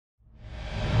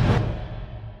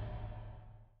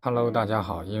Hello， 大家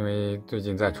好。因为最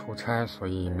近在出差，所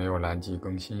以没有来及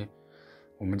更新。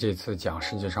我们这次讲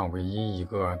世界上唯一一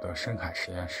个的深海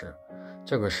实验室。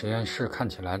这个实验室看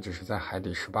起来只是在海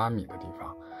底18米的地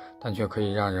方，但却可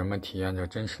以让人们体验着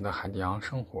真实的海底洋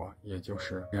生活，也就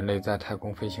是人类在太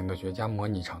空飞行的绝佳模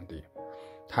拟场地。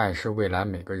它也是未来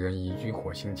每个人移居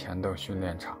火星前的训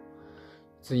练场。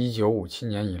自1957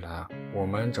年以来，我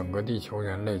们整个地球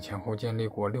人类前后建立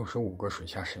过65个水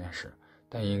下实验室，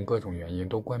但因各种原因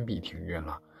都关闭停运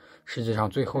了。世界上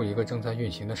最后一个正在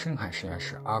运行的深海实验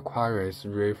室 Aquarius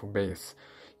Reef Base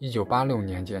 1986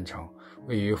年建成，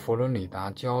位于佛罗里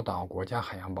达礁岛国家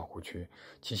海洋保护区，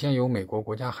起先由美国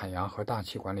国家海洋和大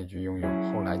气管理局拥有，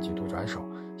后来几度转手，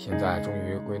现在终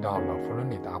于归到了佛罗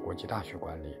里达国际大学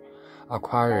管理。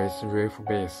Aquarius Reef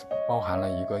Base 包含了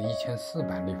一个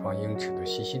1400立方英尺的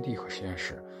栖息地和实验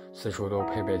室，四处都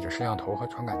配备着摄像头和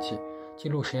传感器，记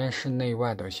录实验室内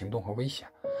外的行动和危险。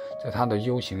在它的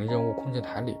U 型任务控制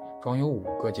台里装有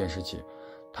5个监视器，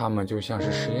它们就像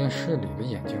是实验室里的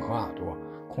眼睛和耳朵。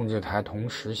控制台同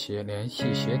时联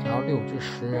系协调6至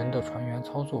10人的船员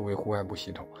操作维护外部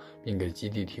系统，并给基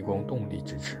地提供动力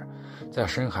支持。在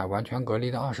深海完全隔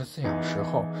离的24小时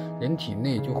后，人体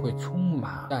内就会充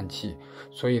满氮气，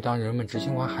所以当人们执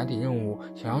行完海底任务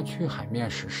想要去海面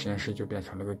时，实验室就变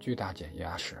成了个巨大减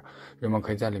压室。人们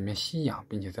可以在里面吸氧，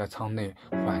并且在舱内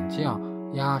缓降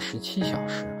压17小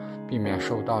时，避免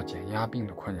受到减压病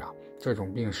的困扰。这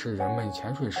种病是人们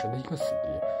潜水时的一个死敌。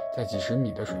在几十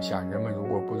米的水下，人们如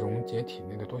果不溶解体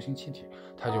内的多型气体，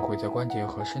它就会在关节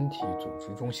和身体组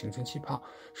织中形成气泡，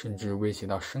甚至威胁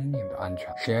到生命的安全。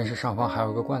实验室上方还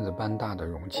有一个罐子般大的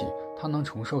容器，它能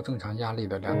承受正常压力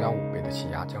的2.5倍的气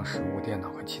压，将食物、电脑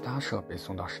和其他设备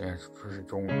送到实验室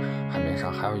中。海面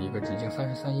上还有一个直径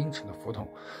33英尺的浮筒，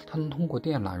它能通过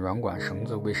电缆、软管、绳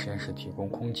子为实验室提供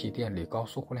空气、电力、高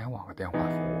速互联网和电话服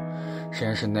务。实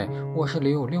验室内，卧室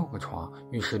里有6个床，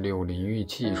浴室里有淋浴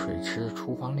器、水池，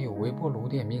厨房里有微波炉、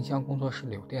电冰箱，工作室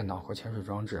里有电脑和潜水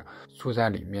装置。住在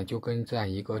里面就跟在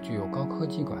一个具有高科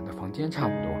技感的房间差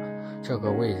不多。这个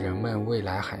为人们未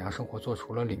来海洋生活做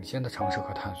出了领先的尝试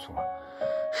和探索。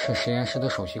实验室的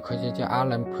首席科学家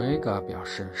Alan Prager 表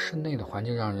示，室内的环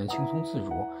境让人轻松自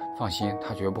如，放心，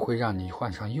它绝不会让你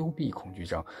患上幽闭恐惧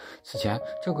症。此前，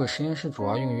这个实验室主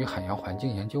要用于海洋环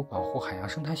境研究，保护海洋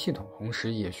生态系统，同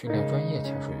时也训练专业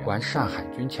潜水员，完善海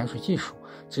军潜水技术。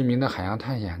知名的海洋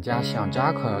探险家像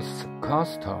Jacques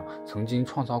Cousteau 曾经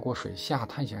创造过水下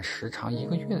探险时长1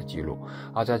个月的记录，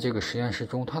而在这个实验室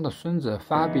中，他的孙子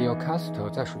Fabio Cousteau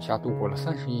在水下度过了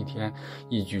31天，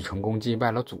一举成功击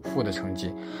败了祖父的成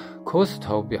绩。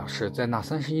Cousteau 表示，在那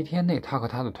31天内，他和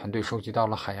他的团队收集到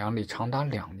了海洋里长达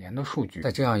2年的数据。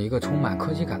在这样一个充满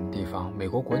科技感的地方，美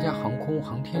国国家航空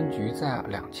航天局在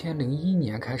2001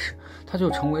年开始，它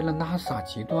就成为了 NASA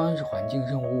极端环境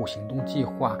任务行动计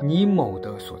划 NEMO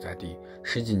的所在地。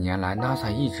10几年来，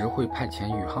 NASA 一直会派遣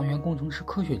宇航员、工程师、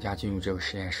科学家进入这个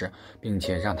实验室，并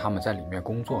且让他们在里面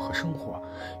工作和生活。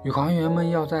宇航员们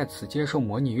要在此接受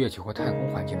模拟月球和太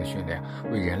空环境的训练，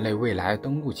为人类未来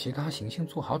登陆其他行星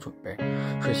做好准备。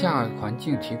水下环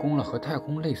境提供了和太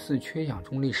空类似缺氧、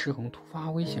重力失衡、突发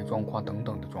危险状况等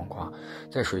等的状况。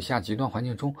在水下极端环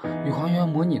境中，宇航员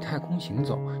模拟太空行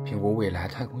走，评估未来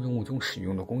太空任务中使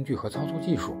用的工具和操作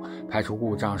技术，排除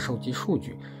故障，收集数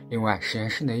据。另外，实验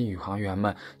室内宇航员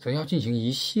们则要进行一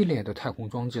系列的太空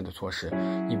装置的措施，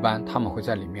一般他们会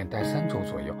在里面待3周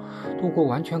左右，度过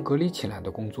完全隔离起来的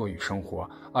工作与生活。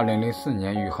2004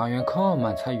年，宇航员科尔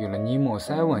曼参与了 NEMO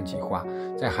 7计划，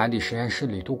在海底实验室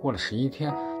里度过了11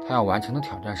天。他要完成的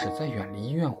挑战是在远离医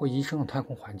院或医生的太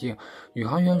空环境，宇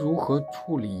航员如何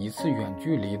处理一次远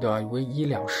距离的医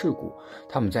疗事故。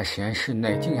他们在实验室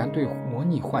内竟然对模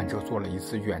拟患者做了一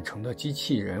次远程的机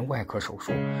器人外科手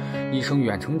术，医生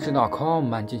远程指导科尔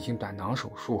曼进行胆囊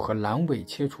手术和阑尾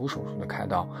切除手术的开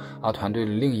刀，而团队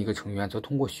的另一个成员则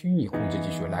通过虚拟控制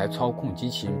技术来操控机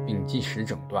器人并计时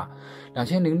诊断。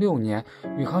2006年，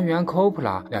宇航员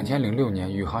Coppola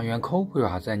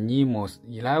在 NEMO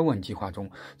 11计划中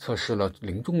测试了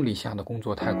零重力下的工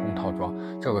作太空套装，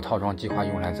这个套装计划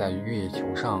用来在月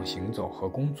球上行走和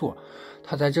工作。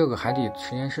他在这个海底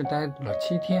实验室待了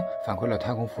7天，反馈了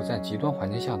太空服在极端环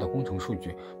境下的工程数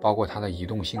据，包括它的移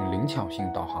动性、灵巧性、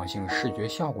导航性、视觉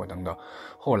效果等等。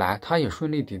后来他也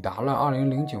顺利抵达了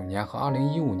2009年和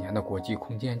2015年的国际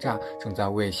空间站，正在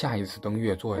为下一次登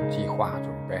月做计划准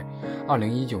备。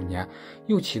2019年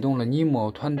又启动了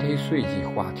NEMO 23计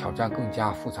划，挑战更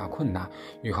加复杂困难。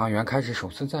宇航员开始首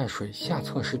次次在水下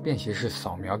测试便携式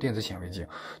扫描电子显微镜，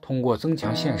通过增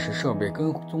强现实设备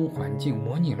跟踪环境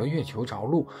模拟了月球着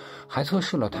陆，还测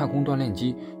试了太空锻炼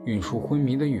机、运输昏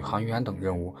迷的宇航员等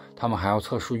任务。他们还要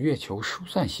测试月球输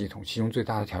送系统，其中最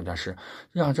大的挑战是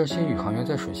让这些宇航员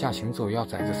在水下行走要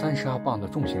载着32磅的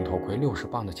重型头盔、60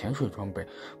磅的潜水装备，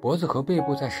脖子和背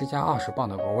部再施加20磅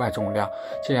的额外重量，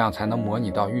这样才能模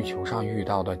拟到月球上遇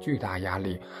到的巨大压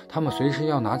力。他们随时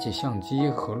要拿起相机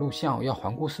和录像，要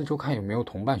环顾四周看有没有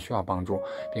同伴需要帮助，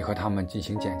并和他们进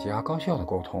行简洁而高效的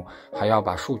沟通，还要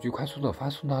把数据快速地发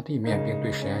送到地面，并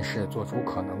对实验室做出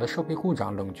可能的设备故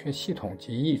障、冷却系统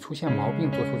极易出现毛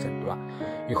病做出诊断。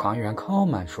宇航员科奥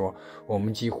曼说，我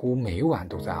们几乎每晚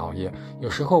都在熬夜，有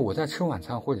时候我在吃晚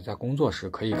餐或者在工作时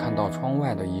可以看到窗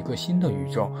外的一个新的宇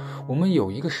宙。我们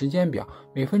有一个时间表，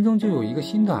每分钟就有一个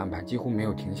新的安排，几乎没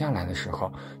有停下来的时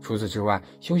候。除此之外，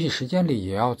休息时间里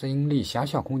也要经历狭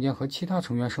小空间和其他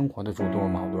成员生活的诸多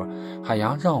矛盾。海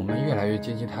洋让我们越来越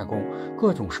接近太空，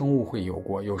各种生物会游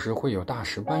过，有时会有大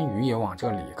石斑鱼也往这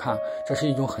里看，这是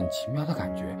一种很奇妙的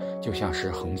感觉，就像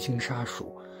是恒星杀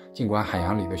鼠。尽管海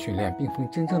洋里的训练并非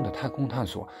真正的太空探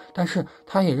索，但是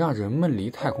它也让人们离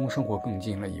太空生活更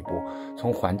近了一步。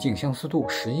从环境相似度、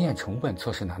实验成本、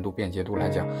测试难度、便捷度来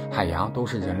讲，海洋都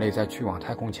是人类在去往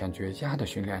太空前绝佳的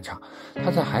训练场。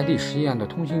它在海底实验的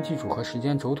通信技术和时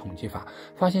间轴统计法，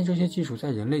发现这些技术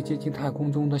在人类接近太空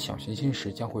中的小行星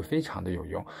时将会非常的有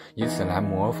用，以此来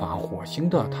模仿火星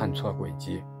的探测轨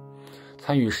迹。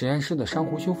参与实验室的珊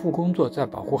瑚修复工作，在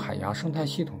保护海洋生态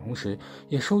系统同时，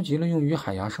也收集了用于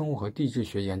海洋生物和地质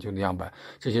学研究的样本。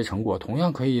这些成果同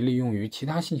样可以利用于其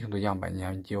他星球的样本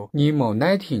研究。Nemo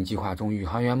 19计划中，宇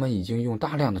航员们已经用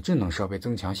大量的智能设备、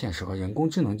增强现实和人工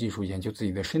智能技术研究自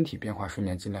己的身体变化、睡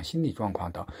眠质量、心理状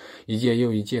况等。一届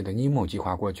又一届的 Nemo 计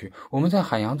划过去，我们在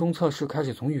海洋中测试开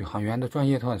始从宇航员的专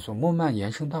业探索慢慢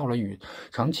延伸到了与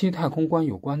长期太空观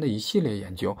有关的一系列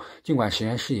研究。尽管实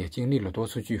验室也经历了多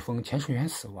次飓风、潜水员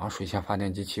死亡、水下发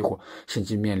电机起火，甚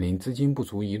至面临资金不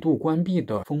足一度关闭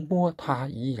的风波，它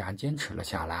依然坚持了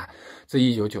下来。自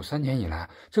1993年以来，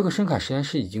这个深海实验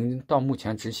室已经到目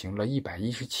前执行了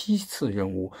117次任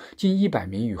务，近100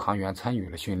名宇航员参与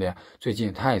了训练。最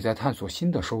近，它也在探索新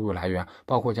的收入来源，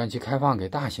包括将其开放给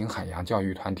大型海洋教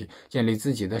育团体，建立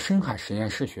自己的深海实验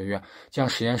室学院，将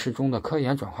实验室中的科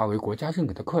研转化为国家认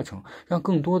可的课程，让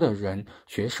更多的人、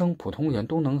学生、普通人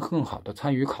都能更好地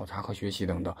参与考察和学习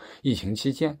等等。疫情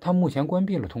期间，他目前关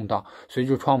闭了通道。随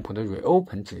着川普的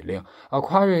Reopen 指令，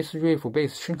 Aquarius Reef Base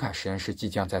深海实验室即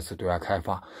将再次对外开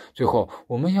放。最后，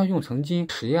我们要用曾经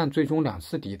实验最终2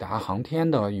次抵达航天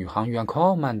的宇航员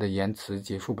Coleman 的言辞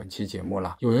结束本期节目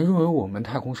了。有人认为我们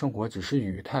太空生活只是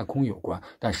与太空有关，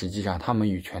但实际上它们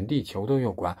与全地球都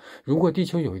有关。如果地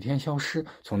球有一天消失，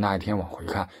从那一天往回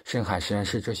看，深海实验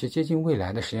室这些接近未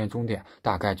来的实验终点，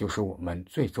大概就是我们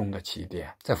最终的起点。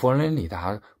在佛罗里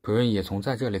达，普恩也从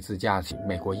在这里自驾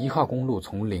美国1号公路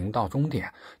从零到终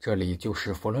点，这里就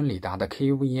是佛罗里达的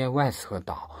KVA West 河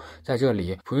岛。在这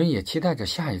里，普恩也期待着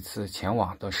下一次前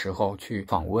往的时候去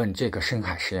访问这个深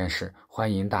海实验室，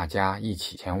欢迎大家一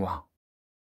起前往。